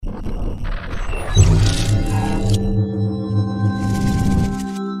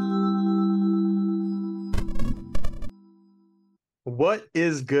What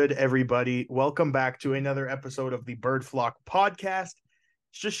is good, everybody? Welcome back to another episode of the Bird Flock podcast.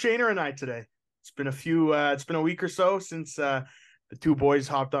 It's just Shayne and I today. It's been a week or so since the two boys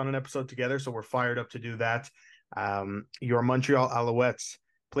hopped on an episode together, so we're fired up to do that. Your Montreal Alouettes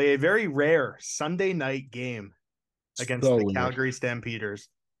play a very rare Sunday night game against So the weird. Calgary Stampeders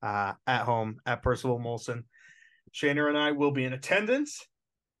at home at Percival Molson. Shayne and I will be in attendance,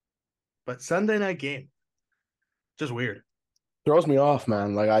 but Sunday night game, just weird. Throws me off,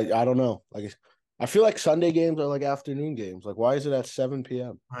 man. Like I don't know. Like I feel like Sunday games are like afternoon games. Like why is it at 7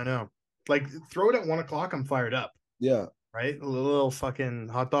 p.m.? I know. Like, throw it at 1 o'clock. I'm fired up, Yeah. right? A little fucking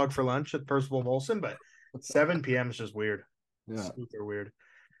hot dog for lunch at Percival Molson, but 7 p.m. is just weird. Yeah. Super weird.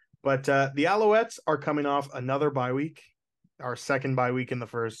 But the Alouettes are coming off another bye week, our second bye week in the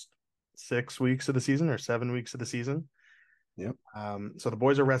first 6 weeks of the season or 7 weeks of the season. Yep. So the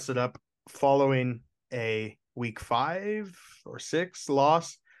boys are rested up following a week 5 or 6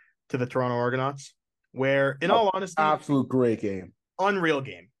 loss to the Toronto Argonauts, where, in all honesty, Absolute great game. unreal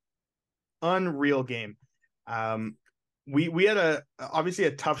game. We had obviously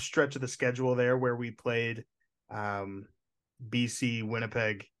a tough stretch of the schedule there where we played BC,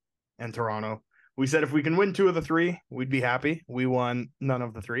 Winnipeg, and Toronto. We said if we can win 2 of the 3, we'd be happy. We won none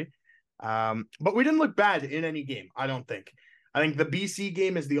of the 3. But we didn't look bad in any game, I don't think. I think the BC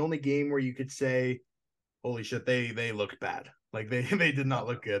game is the only game where you could say, holy shit, they looked bad. Like they did not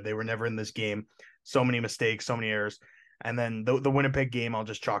look good. They were never in this game. So many mistakes, so many errors. And then the Winnipeg game, I'll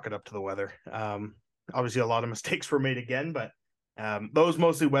just chalk it up to the weather. Obviously, a lot of mistakes were made again, but those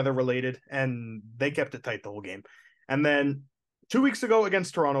mostly weather related, and they kept it tight the whole game. And then 2 weeks ago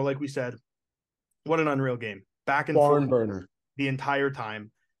against Toronto, like we said, what an unreal game. Back and Barn forth burner. the entire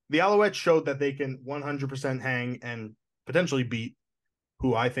time. The Alouettes showed that they can 100% hang and potentially beat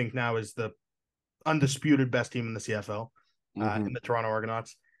who I think now is the undisputed best team in the CFL, in the Toronto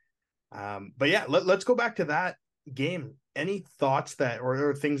Argonauts. But yeah, let's go back to that game. Any thoughts that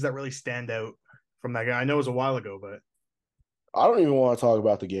or things that really stand out from that guy? I know it was a while ago, but I don't even want to talk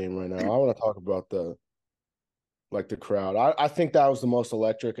about the game right now. I want to talk about the crowd. I think that was the most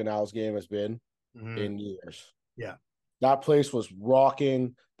electric an Al's game has been in years. Yeah. That place was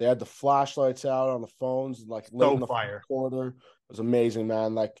rocking. They had the flashlights out on the phones, like late in the fire quarter. It was amazing,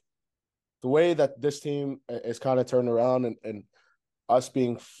 man. Like the way that this team is kind of turned around and us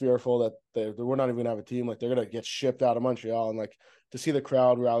being fearful that we're not even gonna have a team, like they're gonna get shipped out of Montreal, and like to see the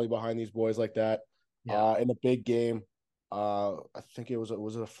crowd rally behind these boys like that, in a big game. I think it was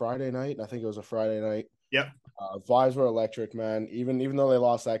a Friday night. I think it was a Friday night. Yep. Vibes were electric, man. Even though they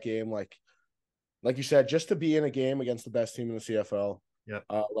lost that game, like you said, just to be in a game against the best team in the CFL,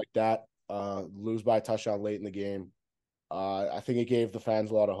 like that, lose by a touchdown late in the game, I think it gave the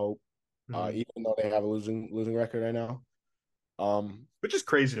fans a lot of hope, even though they have a losing record right now. Which is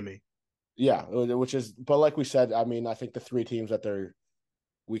crazy to me. Yeah, but like we said, I mean, I think the 3 teams that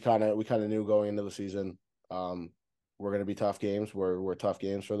we kind of knew going into the season, were going to be tough games. Were tough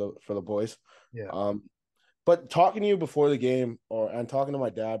games for the boys. Yeah. But talking to you before the game, and talking to my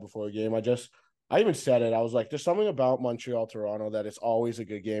dad before the game, I even said it. I was like, there's something about Montreal Toronto that it's always a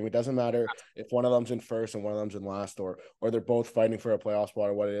good game. It doesn't matter if one of them's in first and one of them's in last, or they're both fighting for a playoff spot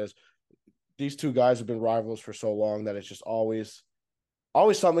or what it is. These two guys have been rivals for so long that it's just always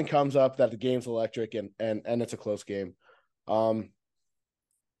something comes up that the game's electric and it's a close game. One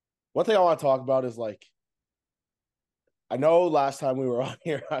thing I want to talk about is, like, I know last time we were on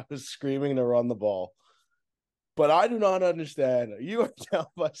here, I was screaming to run the ball, but I do not understand. You are down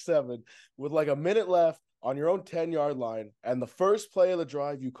by 7 with like a minute left on your own 10-yard line, and the first play of the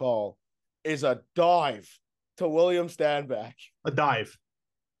drive you call is a dive to William Stanback. A dive.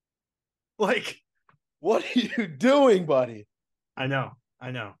 Like, what are you doing, buddy? I know.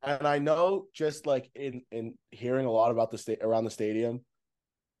 And I know, just like in hearing a lot about around the stadium,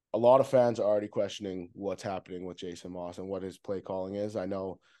 a lot of fans are already questioning what's happening with Jason Maas and what his play calling is. I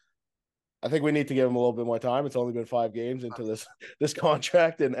think we need to give him a little bit more time. It's only been 5 games into this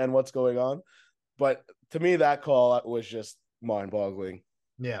contract and what's going on. But to me, that call was just mind-boggling.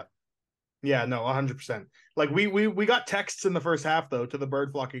 Yeah. Yeah, no, 100%. Like we got texts in the first half, though, to the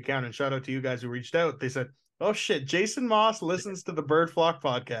Bird Flock account, and shout out to you guys who reached out. They said, oh shit, Jason Maas listens to the Bird Flock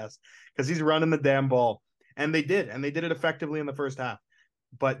podcast because he's running the damn ball. And they did it effectively in the first half.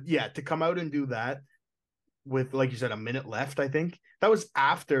 But yeah, to come out and do that with, like you said, a minute left, I think that was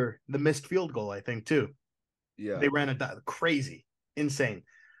after the missed field goal, I think, too. Yeah. They ran it crazy, insane.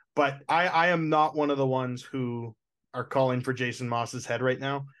 But I am not one of the ones who are calling for Jason Maas's head right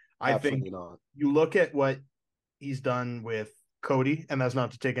now. I Absolutely think not. You look at what he's done with Cody, and that's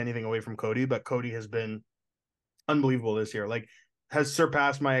not to take anything away from Cody, but Cody has been unbelievable this year. Like, has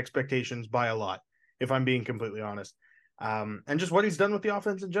surpassed my expectations by a lot, if I'm being completely honest. And just what he's done with the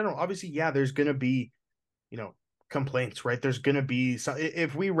offense in general. Obviously, yeah, there's going to be, complaints, right? There's going to be some,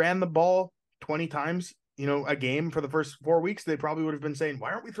 if we ran the ball 20 times, a game for the first 4 weeks, they probably would have been saying,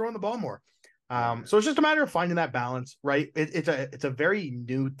 why aren't we throwing the ball more? So it's just a matter of finding that balance, right? It's a very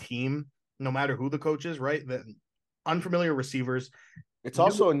new team, no matter who the coach is, right? The unfamiliar receivers. It's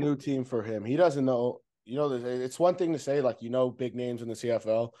also a new team for him. He doesn't know, it's one thing to say, like, big names in the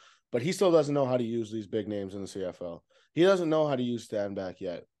CFL, but he still doesn't know how to use these big names in the CFL. He doesn't know how to use stand back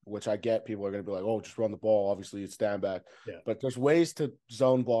yet, which I get. People are going to be like, oh, just run the ball. Obviously, it's stand back. Yeah. But there's ways to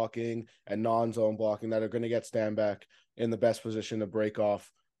zone blocking and non-zone blocking that are going to get stand back in the best position to break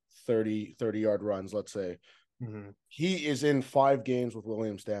off 30-yard runs, let's say. Mm-hmm. He is in 5 games with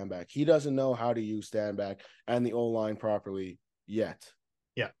William Stanback. He doesn't know how to use Stanback and the O-line properly yet.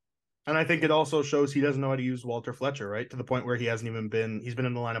 Yeah. And I think it also shows he doesn't know how to use Walter Fletcher, right? To the point where he's been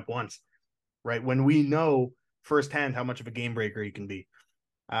in the lineup once, right? When we know firsthand how much of a game breaker he can be.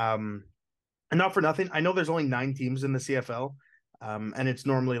 And not for nothing, I know there's only 9 teams in the CFL. And it's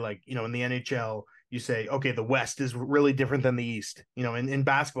normally like, in the NHL, you say, okay, the West is really different than the East. In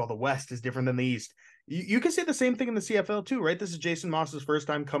basketball, the West is different than the East. You can say the same thing in the CFL too, right? This is Jason Moss's first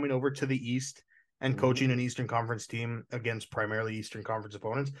time coming over to the East and coaching an Eastern Conference team against primarily Eastern Conference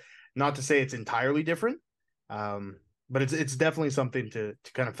opponents. Not to say it's entirely different, but it's definitely something to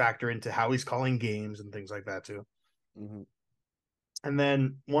kind of factor into how he's calling games and things like that too. Mm-hmm. And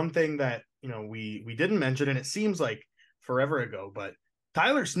then one thing that we didn't mention, and it seems like forever ago, but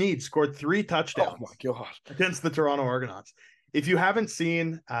Tyler Snead scored 3 touchdowns. Oh my God. Against the Toronto Argonauts. If you haven't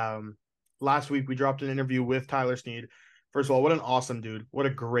seen, last week we dropped an interview with Tyler Snead. First of all, what an awesome dude. What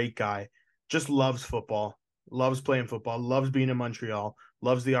a great guy. Just loves football, loves playing football, loves being in Montreal,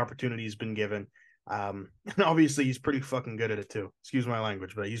 loves the opportunity he's been given. And obviously he's pretty fucking good at it too. Excuse my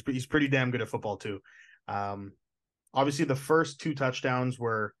language, but he's pretty damn good at football too. Obviously the first 2 touchdowns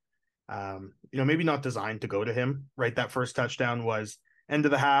were, maybe not designed to go to him, right? That first touchdown was end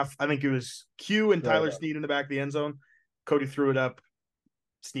of the half. I think it was Q and Tyler Snead in the back of the end zone. Cody threw it up.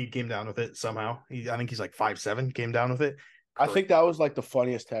 Snead came down with it somehow. I think he's like 5'7", came down with it. I think that was like the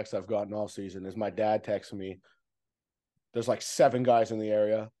funniest text I've gotten all season is my dad texting me. There's like 7 guys in the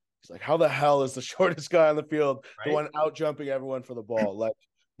area. He's like, how the hell is the shortest guy on the field, right? The one out jumping everyone for the ball? Like,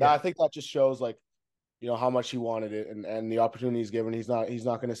 I think that just shows like, how much he wanted it and the opportunity he's given. He's not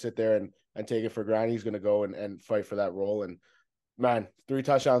going to sit there and take it for granted. He's going to go and fight for that role. And man, 3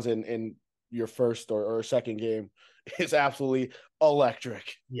 touchdowns in your first or second game is absolutely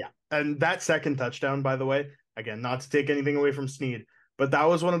electric. Yeah. And that second touchdown, by the way, again, not to take anything away from Snead, but that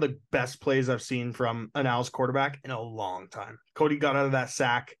was one of the best plays I've seen from an Als quarterback in a long time. Cody got out of that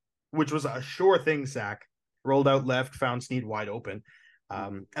sack, which was a sure thing sack, rolled out left, found Snead wide open.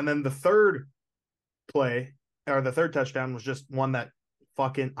 And then the third play, or the third touchdown, was just one that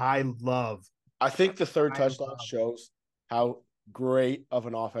fucking I love. I think the third touchdown shows how great of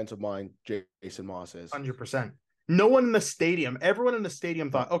an offensive mind Jason Moss is. 100%. No one in the stadium, everyone in the stadium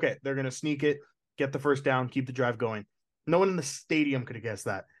thought, okay, they're going to sneak it, get the first down, keep the drive going. No one in the stadium could have guessed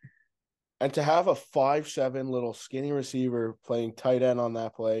that. And to have a 5'7" little skinny receiver playing tight end on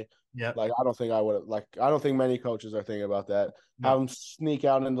that play, yeah, like I don't think many coaches are thinking about that. No. Have him sneak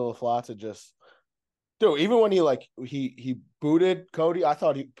out into the flats and just, dude. Even when he booted Cody, I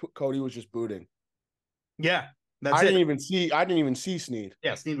thought Cody was just booting. Yeah, I didn't even see Snead.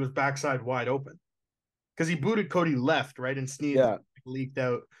 Yeah, Snead was backside wide open because he booted Cody left, right, and Snead leaked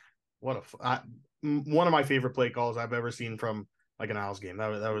out. What one of my favorite play calls I've ever seen from like an Als game. That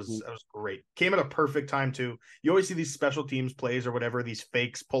was great. Came at a perfect time too. You always see these special teams plays or whatever, these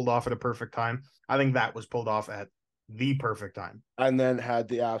fakes pulled off at a perfect time. I think that was pulled off at the perfect time. And then had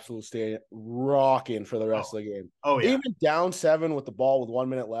the absolute stadium rocking for the rest of the game. Oh yeah. Even down 7 with the ball with 1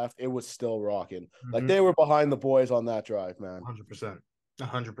 minute left, it was still rocking. Like they were behind the boys on that drive, man.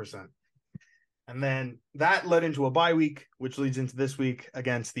 100%. And then that led into a bye week, which leads into this week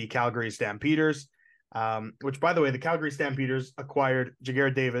against the Calgary Stampeders. Which, by the way, the Calgary Stampeders acquired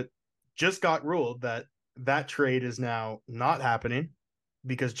Jagarrett David. Just got ruled that trade is now not happening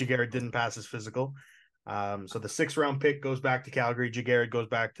because Jagarrett didn't pass his physical. So the 6th round pick goes back to Calgary. Jagarrett goes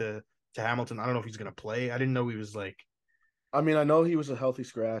back to Hamilton. I don't know if he's going to play. I didn't know he was like. I mean, I know he was a healthy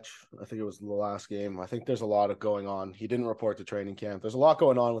scratch. I think it was the last game. I think there's a lot of going on. He didn't report to training camp. There's a lot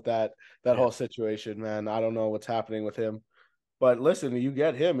going on with that whole situation, man. I don't know what's happening with him. But listen, you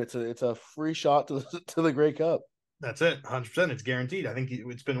get him. It's a free shot to the Grey Cup. That's it, 100%. It's guaranteed. I think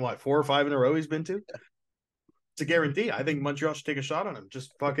it's been 4 or 5 in a row he's been to. It's a guarantee. I think Montreal should take a shot on him.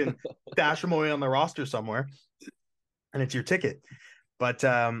 Just fucking dash him away on the roster somewhere. and it's your ticket. But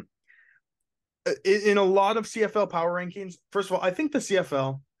in a lot of CFL power rankings, first of all, I think the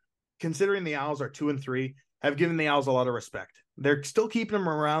CFL, considering the Als are 2 and 3, have given the Als a lot of respect. They're still keeping them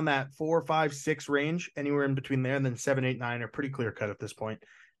around that 4, 5, 6 range, anywhere in between there, and then 7, 8, 9 are pretty clear cut at this point,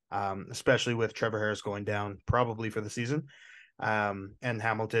 especially with Trevor Harris going down probably for the season, and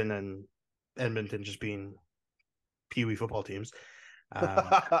Hamilton and Edmonton just being Pee Wee football teams.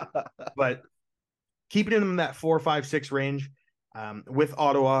 But keeping them in that 4, 5, 6 range, with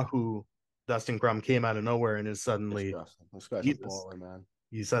Ottawa, who Dustin Crum came out of nowhere and is suddenly this guy's a baller, man.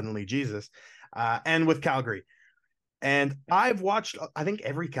 He's suddenly Jesus. And with Calgary. And I've watched, I think,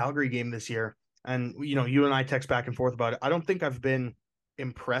 every Calgary game this year. And, you and I text back and forth about it. I don't think I've been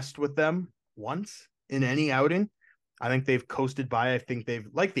impressed with them once in any outing. I think they've coasted by. I think they've,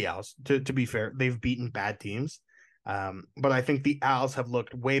 like the Als, to be fair, they've beaten bad teams. But I think the Als have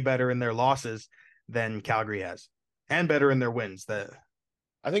looked way better in their losses than Calgary has, and better in their wins.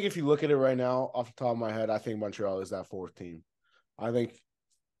 I think if you look at it right now, off the top of my head, I think Montreal is that fourth team. I think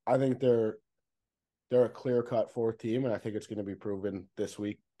they're a clear-cut fourth team, and I think it's going to be proven this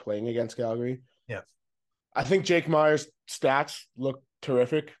week playing against Calgary. Yeah. I think Jake Meyer's stats look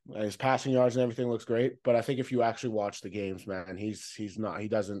terrific. His passing yards and everything looks great, but I think if you actually watch the games, man, he's not. He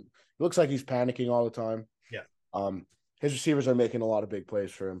looks like he's panicking all the time. Yeah. His receivers are making a lot of big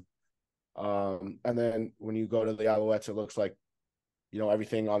plays for him. And then when you go to the Alouettes, it looks like,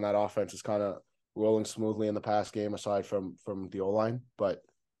 everything on that offense is kind of rolling smoothly in the pass game, aside from the O-line. But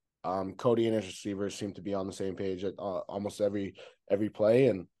Cody and his receivers seem to be on the same page at almost every play,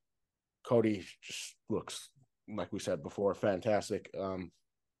 and Cody just looks, like we said before, fantastic.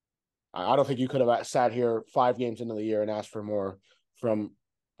 I don't think you could have sat here 5 games into the year and asked for more from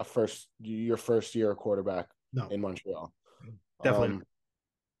your first year quarterback in Montreal. Definitely.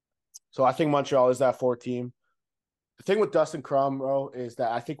 So I think Montreal is that 4th team. The thing with Dustin Crum, bro, is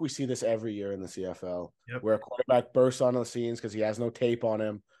that I think we see this every year in the CFL, where a quarterback bursts on the scenes because he has no tape on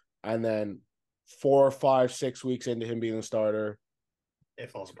him, and then 4, 5, 6 weeks into him being the starter, it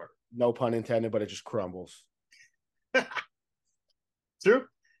falls apart. No pun intended, but it just crumbles. True.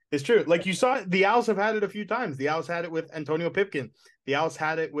 It's true. Like you saw, the Als have had it a few times. The Als had it with Antonio Pipkin. The Als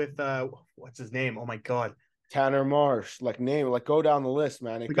had it with what's his name? Oh my God, Tanner Marsh. Go down the list,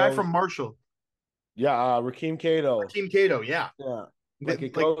 man. The guy from Marshall. Yeah, Rakeem Cato. Yeah.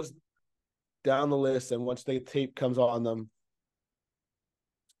 It goes down the list, and once the tape comes on them,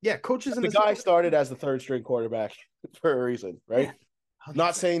 coaches. The guy started as the 3rd string quarterback for a reason, right? Yeah.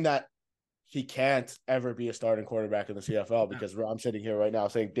 Not saying that he can't ever be a starting quarterback in the CFL, because I'm sitting here right now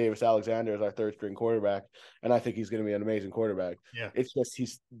saying Davis Alexander is our 3rd string quarterback, and I think he's going to be an amazing quarterback. Yeah, it's just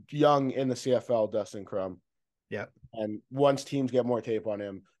he's young in the CFL, Dustin Crum. Yeah, and once teams get more tape on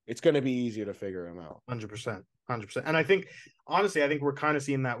him, it's going to be easier to figure him out. 100%. And I think, honestly, we're kind of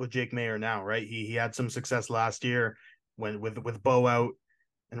seeing that with Jake Mayer now, right? He had some success last year with Bo out,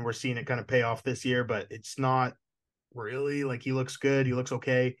 and we're seeing it kind of pay off this year, but it's not really like he looks good. He looks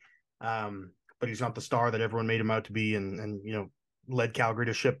okay. But he's not the star that everyone made him out to be, and led Calgary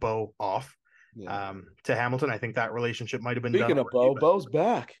to ship Bo off to Hamilton. I think that relationship might have been Speaking done. Speaking of Bo's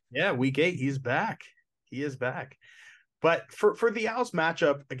back. Yeah, week 8, he's back. He is back. But for the Als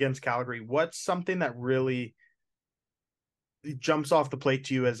matchup against Calgary, what's something that really jumps off the plate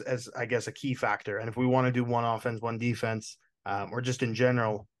to you as I guess a key factor? And if we want to do one offense, one defense, or just in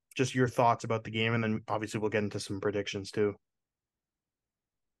general, just your thoughts about the game, and then obviously we'll get into some predictions too.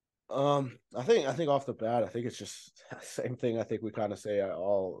 I think off the bat, I think it's just the same thing. I think we kind of say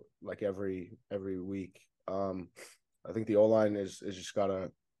all like every week. I think the O-line is just gotta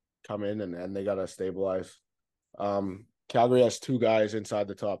come in and they gotta stabilize. Calgary has 2 guys inside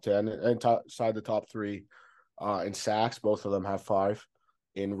the top 10 and inside the top 3 in sacks. Both of them have 5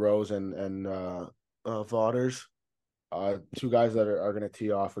 in Rose and Vaughters. 2 guys that are going to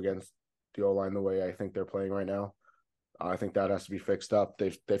tee off against the O-line the way I think they're playing right now. I think that has to be fixed up.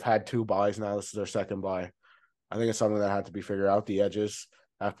 They've had 2 buys now. This is their 2nd buy. I think it's something that had to be figured out. The edges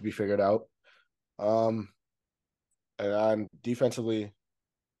have to be figured out. And defensively,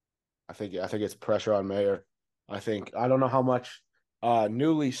 I think it's pressure on Mayer. I don't know how much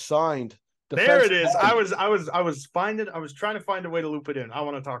newly signed. There it is. I was trying to find a way to loop it in. I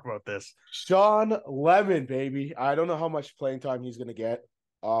want to talk about this. Sean Lemon, baby. I don't know how much playing time he's going to get.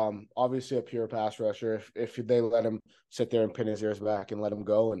 Obviously a pure pass rusher. If they let him sit there and pin his ears back and let him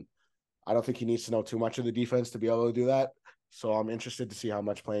go, and I don't think he needs to know too much of the defense to be able to do that. So I'm interested to see how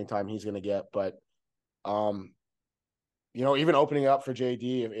much playing time he's going to get. But, even opening up for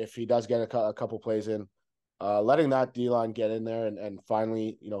JD, if he does get a couple plays in, letting that D-line get in there and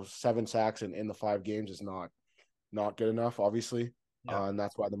finally, 7 sacks in the 5 games is not not good enough, obviously. Yeah. And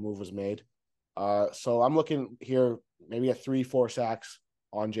that's why the move was made. So I'm looking here, maybe a 3-4 sacks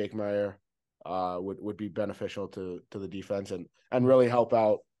on Jake Meyer would be beneficial to the defense and really help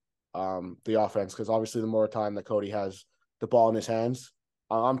out the offense, because obviously the more time that Cody has the ball in his hands,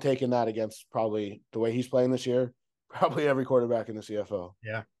 I'm taking that against probably the way he's playing this year, probably every quarterback in the CFL.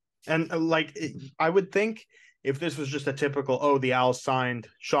 Yeah. And I would think if this was just a typical, the Als signed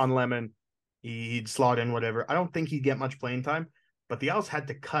Sean Lemon, he'd slot in whatever. I don't think he'd get much playing time, but the Als had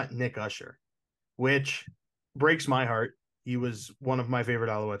to cut Nick Usher, which breaks my heart. He was one of my favorite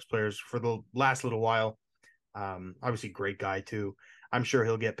Alouettes players for the last little while. Obviously, great guy too. I'm sure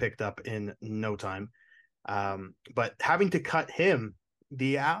he'll get picked up in no time. But having to cut him,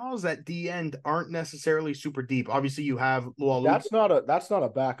 the Owls at the end aren't necessarily super deep. Obviously, you have Lualu. That's not a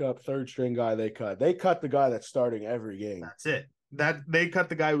backup third string guy they cut. They cut the guy that's starting every game. That's it. That they cut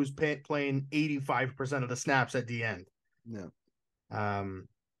the guy who's playing 85% of the snaps at the end. Yeah.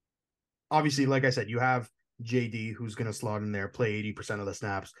 Obviously, like I said, you have JD who's going to slot in there, play 80% of the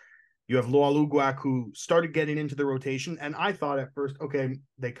snaps. You have Lualu who started getting into the rotation, and I thought at first, okay,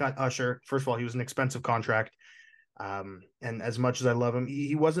 they cut Usher. First of all, he was an expensive contract. And as much as I love him,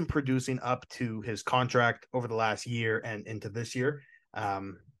 he wasn't producing up to his contract over the last year and into this year.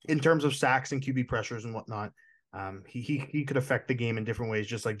 In terms of sacks and QB pressures and whatnot, he could affect the game in different ways,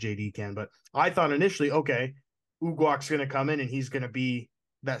 just like JD can. But I thought initially, okay, Uguak's going to come in and he's going to be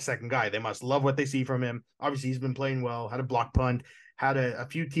that second guy. They must love what they see from him. Obviously, he's been playing well, had a block punt, had a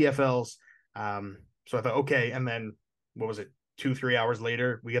few TFLs. So I thought, okay. And then what was it? 2-3 hours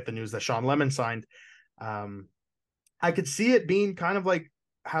later, we get the news that Sean Lemon signed. I could see it being kind of like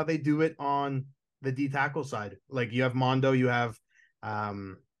how they do it on the D tackle side. Like you have Mondo, you have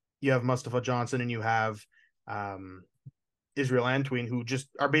Mustafa Johnson, and you have Israel Antwine, who just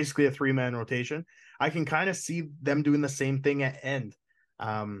are basically a 3-man rotation. I can kind of see them doing the same thing at end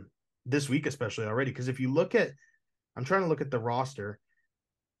this week, especially already. Because if you look at, I'm trying to look at the roster.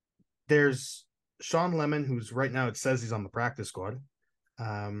 There's Sean Lemon, who's right now, it says he's on the practice squad.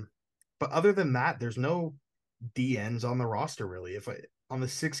 But other than that, there's no DNs on the roster, really. On the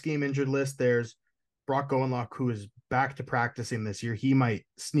 6-game injured list, there's Brock Goenlock, who is back to practicing this year. He might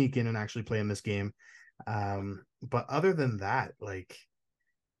sneak in and actually play in this game. But other than that, like,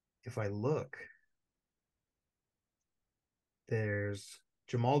 if I look, there's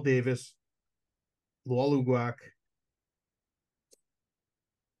Jamal Davis, Lualu Guac.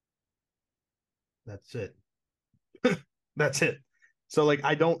 That's it. That's it. So, like,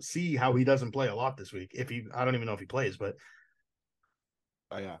 I don't see how he doesn't play a lot this week. I don't even know if he plays, but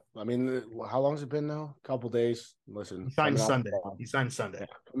yeah. I mean, how long has it been now? A couple days. Listen, he signed Sunday. Yeah,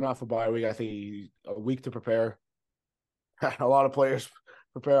 coming off a bye week, I think a week to prepare. A lot of players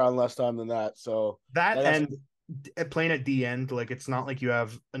prepare on less time than that. So and playing at D end, like, it's not like you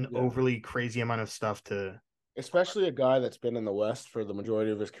have an overly crazy amount of stuff to. Especially a guy that's been in the West for the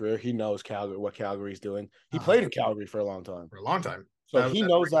majority of his career, he knows Calgary, what Calgary's doing. He played in Calgary for a long time. So he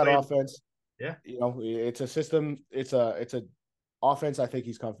knows that offense. Yeah, it's a system. It's a offense. I think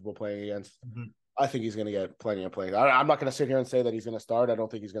he's comfortable playing against. Mm-hmm. I think he's going to get plenty of playing. I'm not going to sit here and say that he's going to start. I don't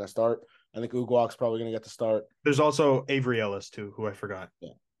think he's going to start. I think Uguak's probably going to get the start. There's also Avery Ellis too, who I forgot. Yeah,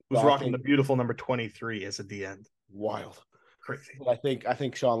 who's rocking the beautiful number 23 as a D end. Wild. Crazy. I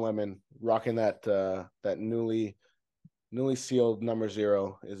think Sean Lemon rocking that newly sealed number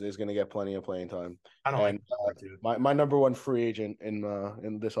 0 is going to get plenty of playing time. I don't like my number 1 free agent in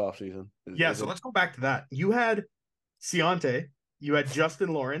this offseason. So let's go back to that. You had Ciante, you had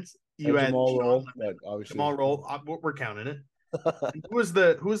Justin Lawrence, you had Jamal Roll, but obviously Jamal Roll. We're counting it. Who was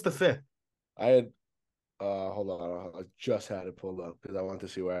the fifth? I had hold on, I just had it pulled up because I wanted to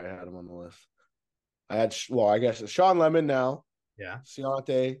see where I had him on the list. I guess it's Sean Lemon now. Yeah.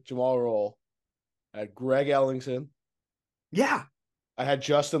 Ciante, Jamal Roll. I had Greg Ellingson. Yeah. I had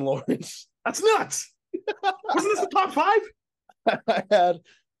Justin Lawrence. That's nuts. Wasn't this the top 5? I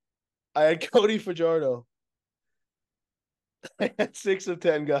had Cody Fajardo. I had 6 of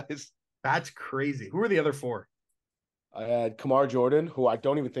 10 guys. That's crazy. Who are the other 4? I had Kamar Jordan, who I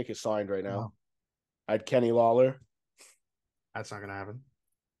don't even think is signed right now. No. I had Kenny Lawler. That's not going to happen.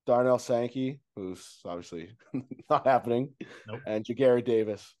 Darnell Sankey, who's obviously not happening. Nope. And Jagari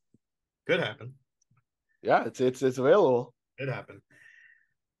Davis. Could happen. Yeah, it's available. Could happen.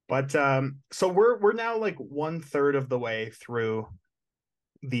 But so we're now like 1/3 of the way through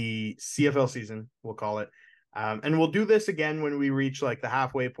the CFL season, we'll call it. And we'll do this again when we reach like the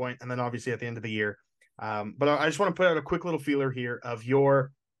halfway point, and then obviously at the end of the year. But I just want to put out a quick little feeler here of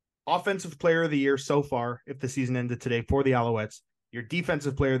your offensive player of the year so far, if the season ended today, for the Alouettes. Your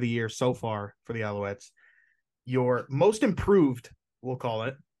defensive player of the year so far for the Alouettes, your most improved, we'll call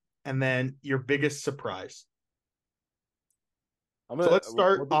it, and then your biggest surprise. I'm So gonna let's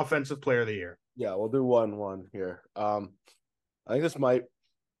start offensive player of the year. Yeah, we'll do one here. I think this might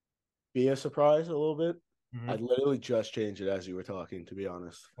be a surprise a little bit. I literally just changed it as you were talking, to be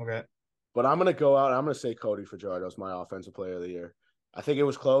honest. Okay. But I'm gonna go out and I'm gonna say Cody Fajardo is my offensive player of the year. I think it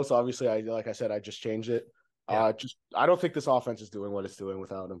was close. Obviously, like I said, I just changed it. Yeah. I don't think this offense is doing what it's doing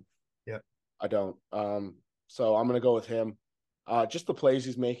without him. Yeah. I don't. So I'm gonna go with him. Just the plays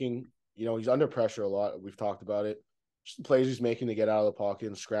he's making. You know, he's under pressure a lot. We've talked about it. Just the plays he's making to get out of the pocket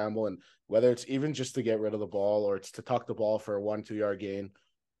and scramble, and whether it's even just to get rid of the ball or it's to tuck the ball for a 1-2 yard gain,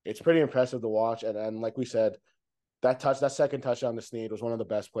 it's pretty impressive to watch. And like we said, that second touchdown to Snead was one of the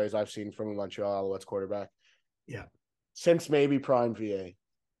best plays I've seen from a Montreal Alouettes quarterback. Yeah. Since maybe Prime VA,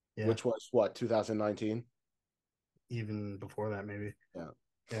 Yeah. which was what, 2019? Even before that, maybe. Yeah.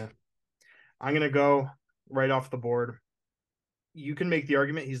 Yeah. I'm going to go right off the board. You can make the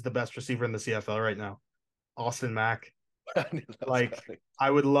argument he's the best receiver in the CFL right now. Austin Mack. I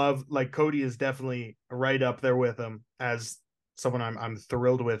would love, like, Cody is definitely right up there with him as someone I'm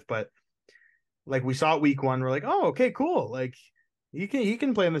thrilled with, but like we saw it week one, we're like, oh, okay, cool. Like he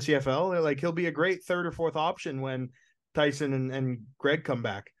can play in the CFL. Like he'll be a great third or fourth option when Tyson and Greg come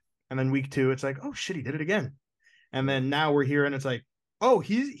back. And then week two, it's like, oh shit, he did it again. And then now we're here and it's like, oh,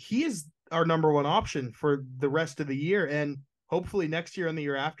 he is our number one option for the rest of the year. And hopefully next year and the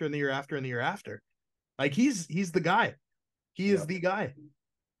year after and the year after and the year after. Like he's the guy. He is the guy.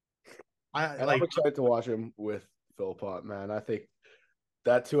 I'm excited to watch him with Philpott, man. I think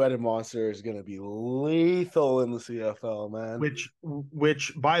that two-headed monster is going to be lethal in the CFL, man.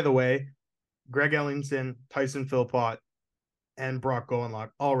 Which, by the way, Greg Ellingson, Tyson Philpott, and Brock Goenlock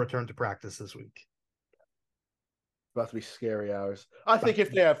all return to practice this week. It's about to be scary hours. I think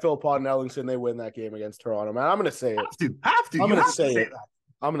if they have Philpott and Ellingson, they win that game against Toronto, man. I'm going to say it. Have to. I'm going to say it.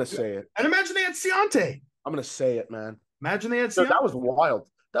 I'm going to say it. And imagine they had Ciante. I'm going to say it, man. Imagine they had Ciante. That was wild.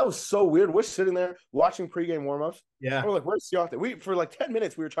 That was so weird. We're sitting there watching pregame warmups. Yeah. We're like, where's Ciante? For like 10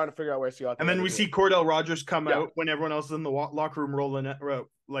 minutes, we were trying to figure out where Ciante. And then we see Cordell Rogers come out when everyone else is in the locker room rolling,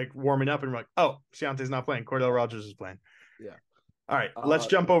 like warming up, and we're like, oh, Ciante's not playing. Cordell Rogers is playing. Yeah. All right, let's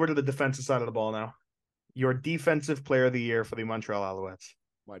jump over to the defensive side of the ball now. Your defensive player of the year for the Montreal Alouettes.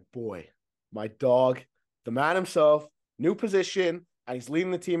 My boy, my dog, the man himself, new position, and he's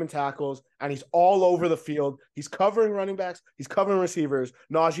leading the team in tackles, and he's all over the field. He's covering running backs. He's covering receivers.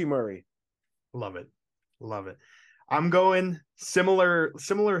 Najee Murray. Love it. Love it. I'm going similar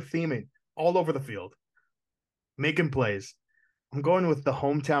theming all over the field, making plays. I'm going with the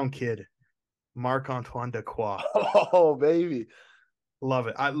hometown kid, Marc-Antoine Dequoy. Oh, baby. Love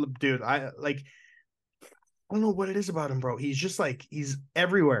it. I don't know what it is about him, bro. He's just like, he's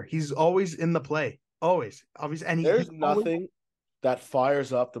everywhere. He's always in the play. Always. Obviously. And there's nothing that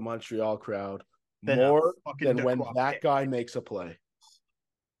fires up the Montreal crowd more than when that guy makes a play.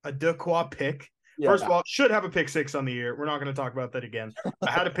 A Dequoy pick. Yeah. First of all, should have a pick six on the year. We're not going to talk about that again.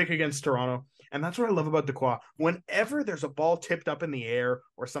 I had a pick against Toronto, and that's what I love about Dequoy. Whenever there's a ball tipped up in the air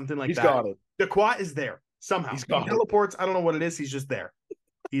or something like that, got it. Dequoy is there somehow. He teleports. I don't know what it is. He's just there.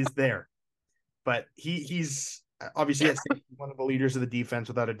 He's there. But he's obviously one of the leaders of the defense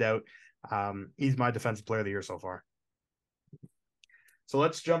without a doubt. He's my defensive player of the year so far. So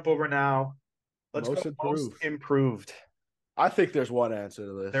let's jump over now. Let's go most improved. I think there's one answer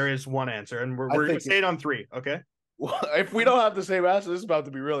to this. There is one answer, and we're going to say it on three, okay? Well, if we don't have the same answer, this is about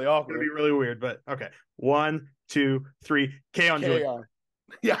to be really awkward. It's going to be really weird, but okay. 1, 2, 3. Keon Julian.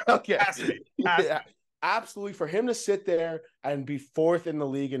 Yeah, okay. Has to be. Absolutely. For him to sit there and be fourth in the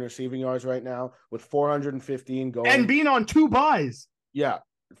league in receiving yards right now with 415 going. And being on 2 buys. Yeah.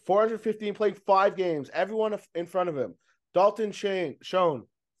 415, playing 5 games. Everyone in front of him. Dalton Shayne,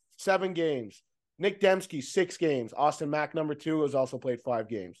 7 games. Nick Dembski, 6 games. Austin Mack, number 2, has also played 5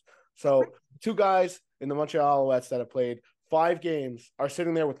 games. So 2 guys in the Montreal Alouettes that have played 5 games are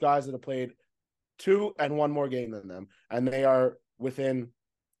sitting there with guys that have played 2 and 1 more game than them. And they are within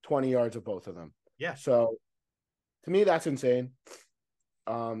 20 yards of both of them. Yeah. So to me, that's insane.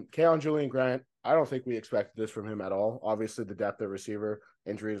 Keon Julian Grant, I don't think we expected this from him at all. Obviously, the depth at receiver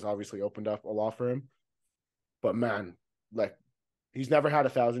injury has obviously opened up a lot for him. But man, like, he's never had a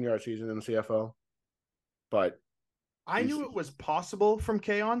 1,000-yard season in the CFL. But I knew it was possible from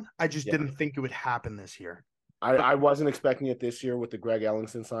Keon. I just didn't think it would happen this year. I wasn't expecting it this year with the Greg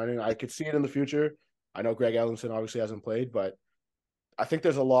Ellingson signing. I could see it in the future. I know Greg Ellingson obviously hasn't played, but I think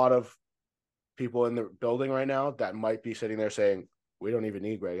there's a lot of people in the building right now that might be sitting there saying, we don't even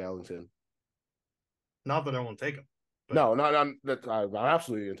need Greg Ellingson. Not that I won't take him. But No, I'm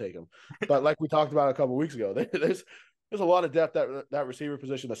absolutely going to take him. But like we talked about a couple of weeks ago, there's a lot of depth at that receiver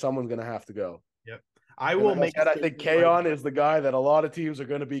position that someone's going to have to go. yep. I And will like I make said, I think Keon is the guy that a lot of teams are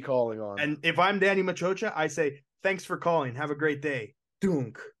going to be calling on. And if I'm Danny Machocha, I say, thanks for calling. Have a great day.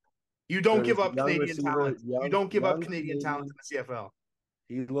 Dunk. You don't give up young Canadian receiver, talent. You don't give up young Canadian talent Canadian. in the CFL.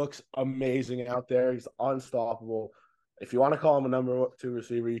 He looks amazing out there. He's unstoppable. If you want to call him a number 2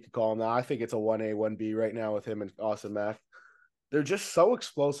 receiver, you can call him that. I think it's a 1A, 1B right now with him and Austin Mack. They're just so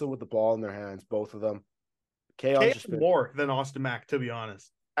explosive with the ball in their hands, both of them. K just been, more than Austin Mack, to be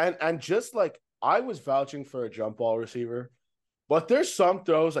honest. and just like I was vouching for a jump ball receiver, but there's some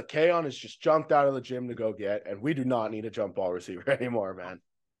throws that Keon has just jumped out of the gym to go get, and we do not need a jump ball receiver anymore, man.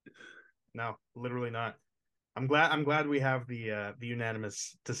 No, literally not. I'm glad we have the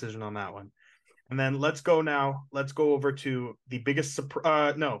unanimous decision on that one. And then let's go over to the biggest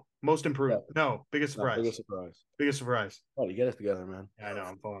surprise. No, most improved. Yeah. No, biggest surprise. No, biggest surprise. Biggest surprise. Oh, you get it together, man. Yeah, I know.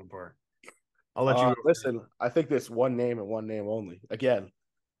 I'm falling apart. I'll let you listen. I think there's one name and one name only. Again,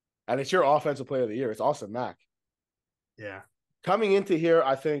 and it's your offensive player of the year. It's Austin Mack. Yeah. Coming into here,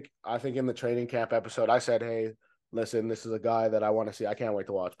 I think in the training camp episode, I said, "Hey, listen, this is a guy that I want to see. I can't wait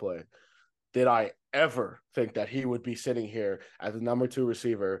to watch play." Did I ever think that he would be sitting here as the number 2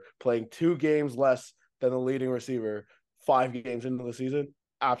 receiver, playing 2 games less than the leading receiver 5 games into the season?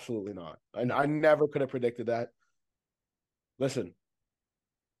 Absolutely not. I never could have predicted that. Listen,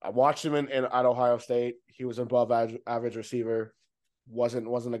 I watched him at Ohio State. He was an above average receiver.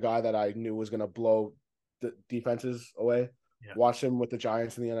 Wasn't a guy that I knew was going to blow the defenses away. Yeah. Watched him with the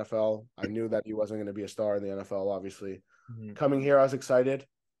Giants in the NFL. I knew that he wasn't going to be a star in the NFL, obviously. Mm-hmm. Coming here, I was excited.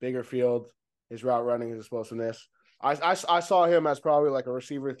 Bigger field. His route running, his explosiveness. I saw him as probably like a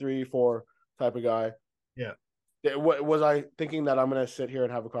receiver 3-4 type of guy. Yeah. Was I thinking that I'm going to sit here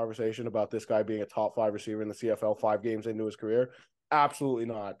and have a conversation about this guy being a top 5 receiver in the CFL 5 games into his career? Absolutely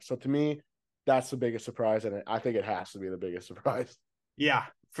not. So to me, that's the biggest surprise, and I think it has to be the biggest surprise. Yeah.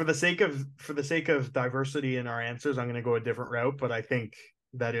 For the sake of diversity in our answers, I'm going to go a different route, but I think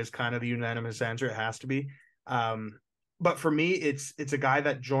that is kind of the unanimous answer. It has to be. But for me, it's a guy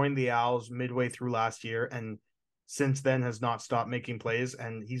that joined the Als midway through last year and since then has not stopped making plays,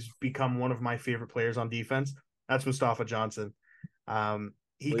 and he's become one of my favorite players on defense. That's Mustafa Johnson.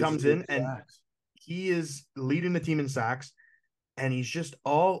 He comes in and he is leading the team in sacks, and he's just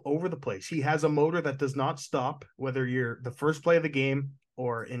all over the place. He has a motor that does not stop, whether you're the first play of the game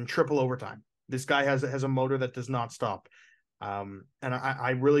or in triple overtime. This guy has a motor that does not stop. And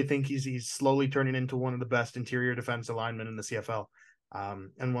I really think he's slowly turning into one of the best interior defensive linemen in the CFL,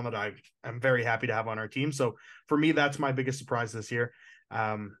 and one that I'm very happy to have on our team. So for me, that's my biggest surprise this year.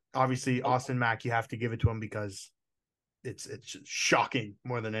 Obviously, Austin Mack, you have to give it to him because it's shocking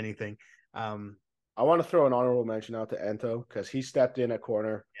more than anything. I want to throw an honorable mention out to Ento because he stepped in at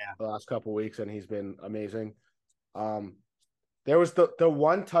corner the last couple of weeks and he's been amazing. There was the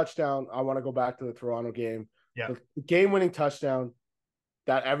one touchdown. I want to go back to the Toronto game. Yeah, the game-winning touchdown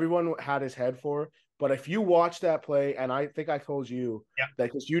that everyone had his head for. But if you watch that play, and I think I told you that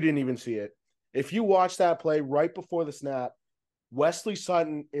because you didn't even see it, if you watch that play right before the snap, Wesley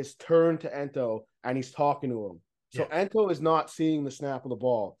Sutton is turned to Ento and he's talking to him. So Ento is not seeing the snap of the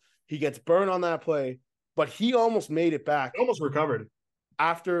ball. He gets burned on that play, but he almost made it back. Almost recovered.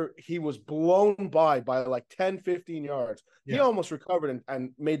 After he was blown by like 10, 15 yards. He almost recovered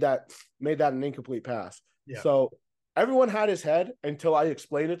and made that an incomplete pass. Yeah. So everyone had his head until I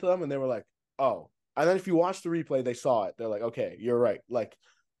explained it to them, and they were like, oh. And then if you watch the replay, they saw it. They're like, okay, you're right. Like,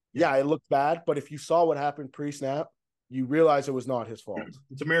 it looked bad, but if you saw what happened pre-snap, you realize it was not his fault.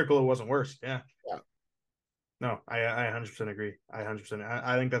 It's a miracle it wasn't worse. Yeah. No, I 100% agree. I 100%.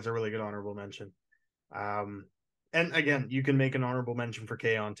 I think that's a really good honorable mention. And again, you can make an honorable mention for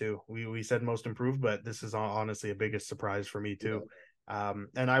Keon too. We said most improved, but this is honestly a biggest surprise for me too.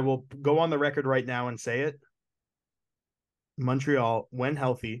 And I will go on the record right now and say it. Montreal, when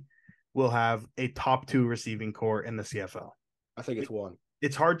healthy, will have a top 2 receiving core in the CFL. I think it's one.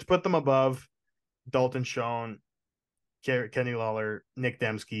 It's hard to put them above Dalton Schoen, Kenny Lawler, Nick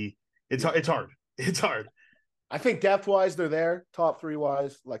Dembski. It's hard. It's hard. I think depth-wise, they're there. Top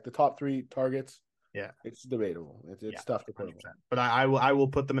 3-wise, like the top 3 targets. Yeah. It's debatable. It's tough to put them. But I will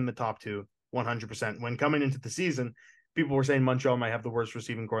put them in the top 2, 100%. When coming into the season, people were saying Montreal might have the worst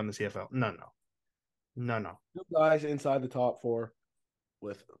receiving core in the CFL. No. 2 guys inside the top 4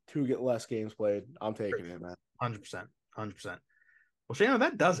 with 2 less games played. I'm taking it, man. 100%. Well, Shayne,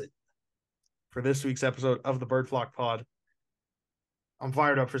 that does it for this week's episode of the Bird Flock Pod. I'm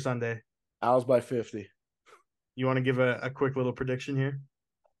fired up for Sunday. Als by 50. You want to give a quick little prediction here?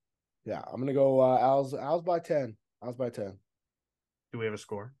 Yeah, I'm going to go Als by 10. Als by 10. Do we have a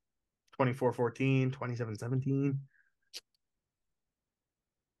score? 24-14, 27-17.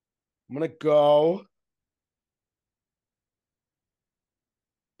 I'm going to go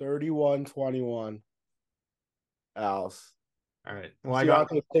 31-21. Als. All right. Well, I got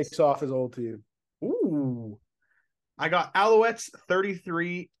Siakam takes off his old team. Ooh. I got Alouettes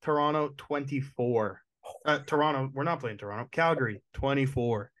 33, Toronto 24. Toronto, we're not playing Toronto. Calgary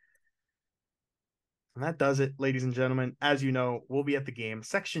 24. And that does it, ladies and gentlemen. As you know, we'll be at the game.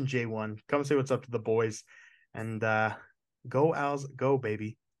 Section J1. Come say what's up to the boys. And go Als, go,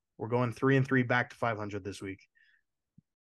 baby. We're going 3-3 back to 500 this week.